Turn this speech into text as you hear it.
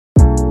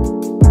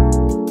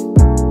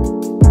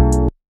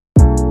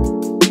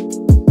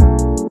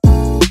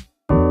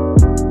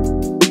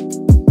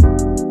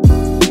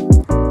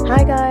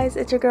guys,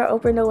 it's your girl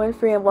Oprah No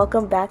Winfrey and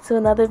welcome back to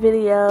another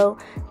video.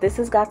 This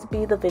has got to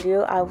be the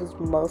video I was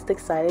most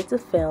excited to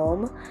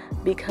film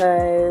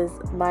because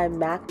my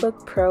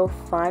MacBook Pro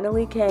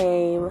finally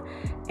came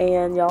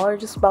and y'all are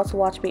just about to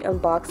watch me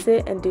unbox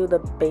it and do the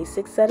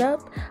basic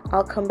setup.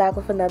 I'll come back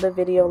with another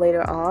video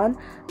later on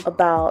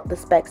about the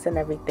specs and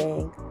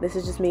everything. This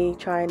is just me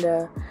trying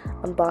to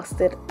unbox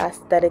it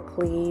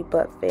aesthetically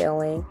but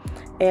failing.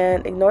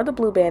 And ignore the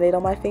blue band-aid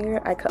on my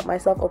finger, I cut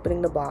myself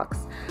opening the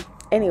box.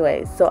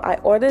 Anyways, so I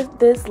ordered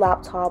this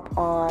laptop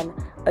on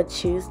a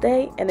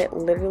Tuesday and it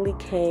literally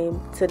came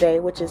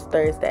today, which is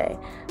Thursday.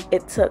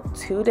 It took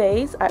 2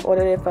 days. I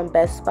ordered it from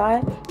Best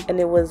Buy and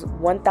it was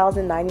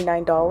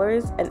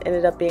 $1,099 and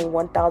ended up being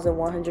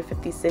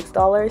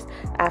 $1,156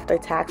 after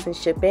tax and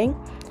shipping.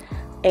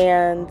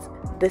 And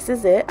this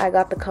is it. I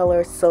got the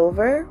color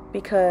silver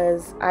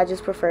because I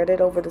just preferred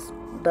it over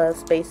the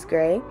space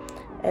gray.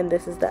 And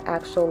this is the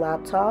actual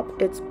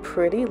laptop. It's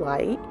pretty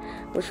light,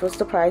 which was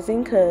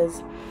surprising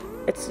because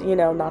it's, you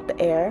know, not the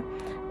Air.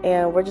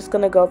 And we're just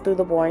gonna go through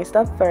the boring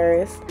stuff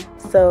first.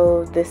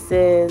 So this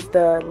is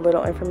the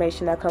little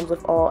information that comes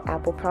with all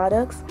Apple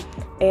products,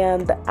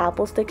 and the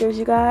Apple stickers,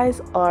 you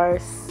guys, are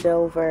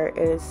silver. It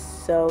is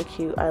so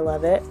cute. I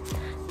love it.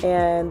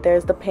 And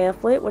there's the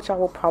pamphlet, which I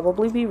will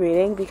probably be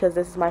reading because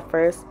this is my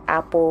first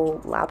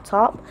Apple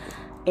laptop,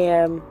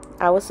 and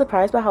I was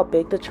surprised by how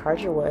big the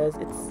charger was.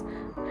 It's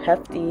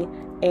hefty.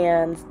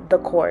 And the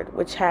cord,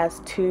 which has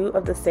 2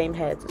 of the same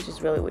heads, which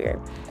is really weird.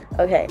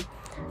 Okay,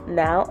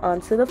 now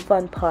onto the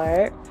fun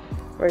part.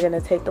 We're gonna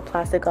take the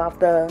plastic off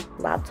the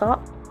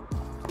laptop,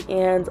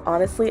 and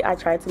honestly I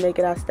tried to make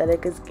it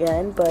aesthetic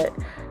again, but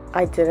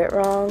I did it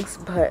wrong,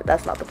 but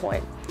that's not the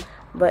point.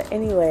 But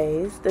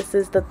anyways, this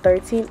is the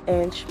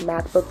 13-inch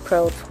MacBook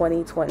Pro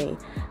 2020,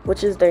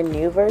 which is their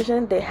new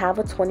version. They have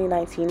a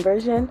 2019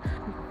 version,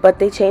 but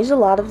they changed a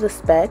lot of the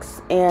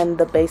specs and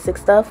the basic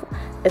stuff,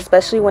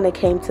 especially when it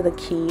came to the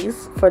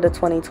keys for the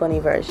 2020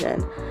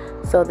 version.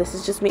 So this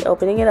is just me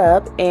opening it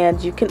up, and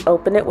you can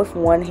open it with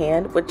one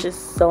hand, which is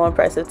so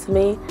impressive to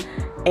me.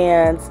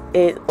 And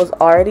it was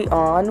already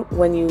on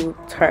when you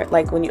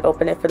when you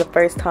open it for the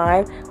first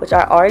time, which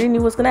I already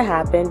knew was gonna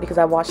happen because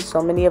I watched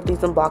so many of these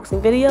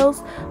unboxing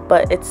videos,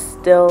 but it's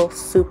still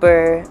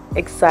super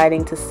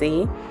exciting to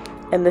see.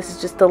 And this is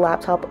just the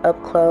laptop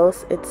up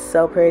close. It's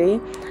so pretty.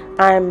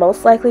 I'm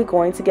most likely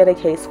going to get a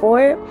case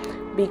for it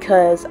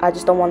because I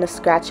just don't want to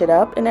scratch it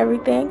up and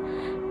everything.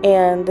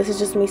 And this is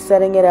just me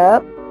setting it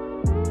up.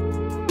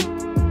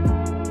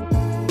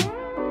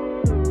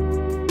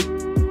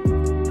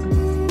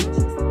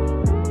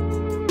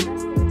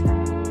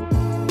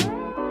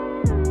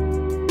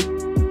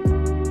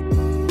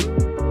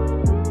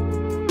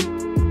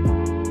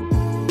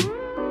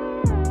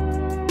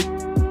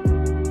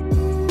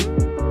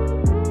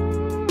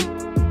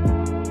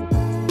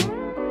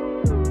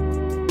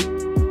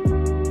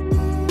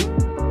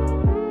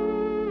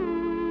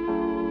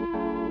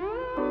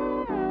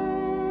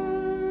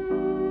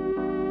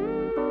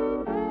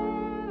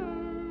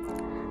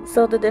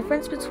 So the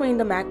difference between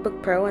the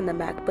MacBook Pro and the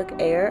MacBook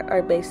Air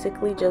are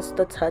basically just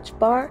the touch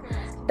bar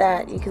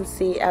that you can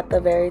see at the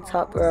very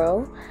top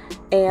row,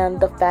 and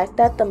the fact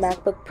that the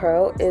MacBook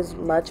Pro is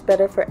much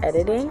better for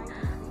editing.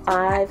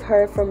 I've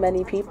heard from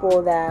many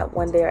people that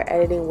when they are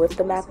editing with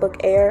the MacBook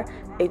Air,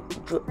 it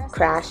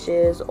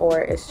crashes or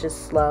it's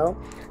just slow.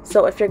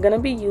 So if you're going to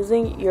be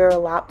using your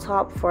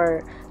laptop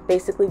for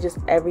basically just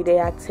everyday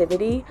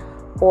activity,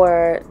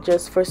 or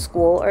just for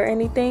school or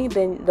anything,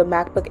 then the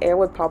MacBook Air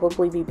would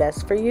probably be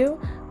best for you.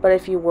 But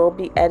if you will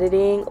be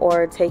editing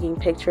or taking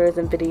pictures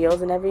and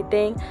videos and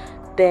everything,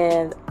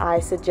 then I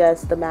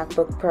suggest the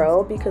MacBook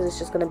Pro because it's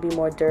just going to be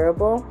more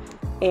durable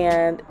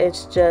and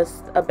it's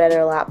just a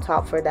better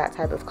laptop for that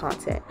type of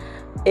content.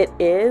 It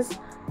is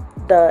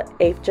the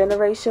 8th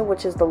generation,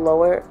 which is the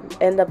lower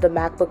end of the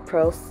MacBook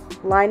Pro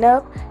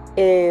lineup,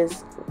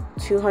 is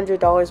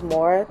 $200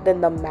 more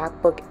than the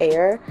MacBook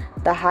Air.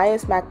 The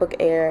highest MacBook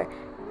Air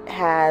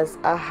has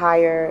a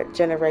higher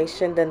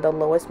generation than the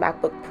lowest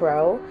MacBook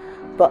Pro,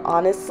 but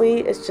honestly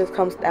it just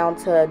comes down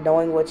to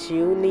knowing what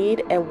you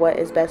need and what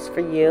is best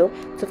for you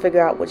to figure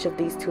out which of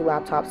these 2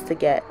 laptops to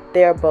get.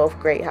 They are both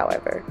great,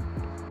 however.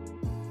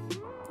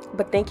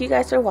 But thank you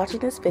guys for watching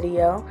this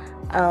video.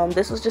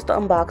 This was just the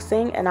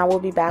unboxing, and I will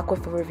be back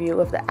with a review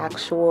of the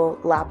actual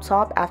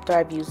laptop after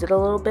I've used it a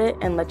little bit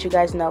and let you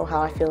guys know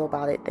how I feel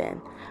about it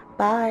then.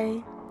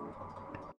 Bye!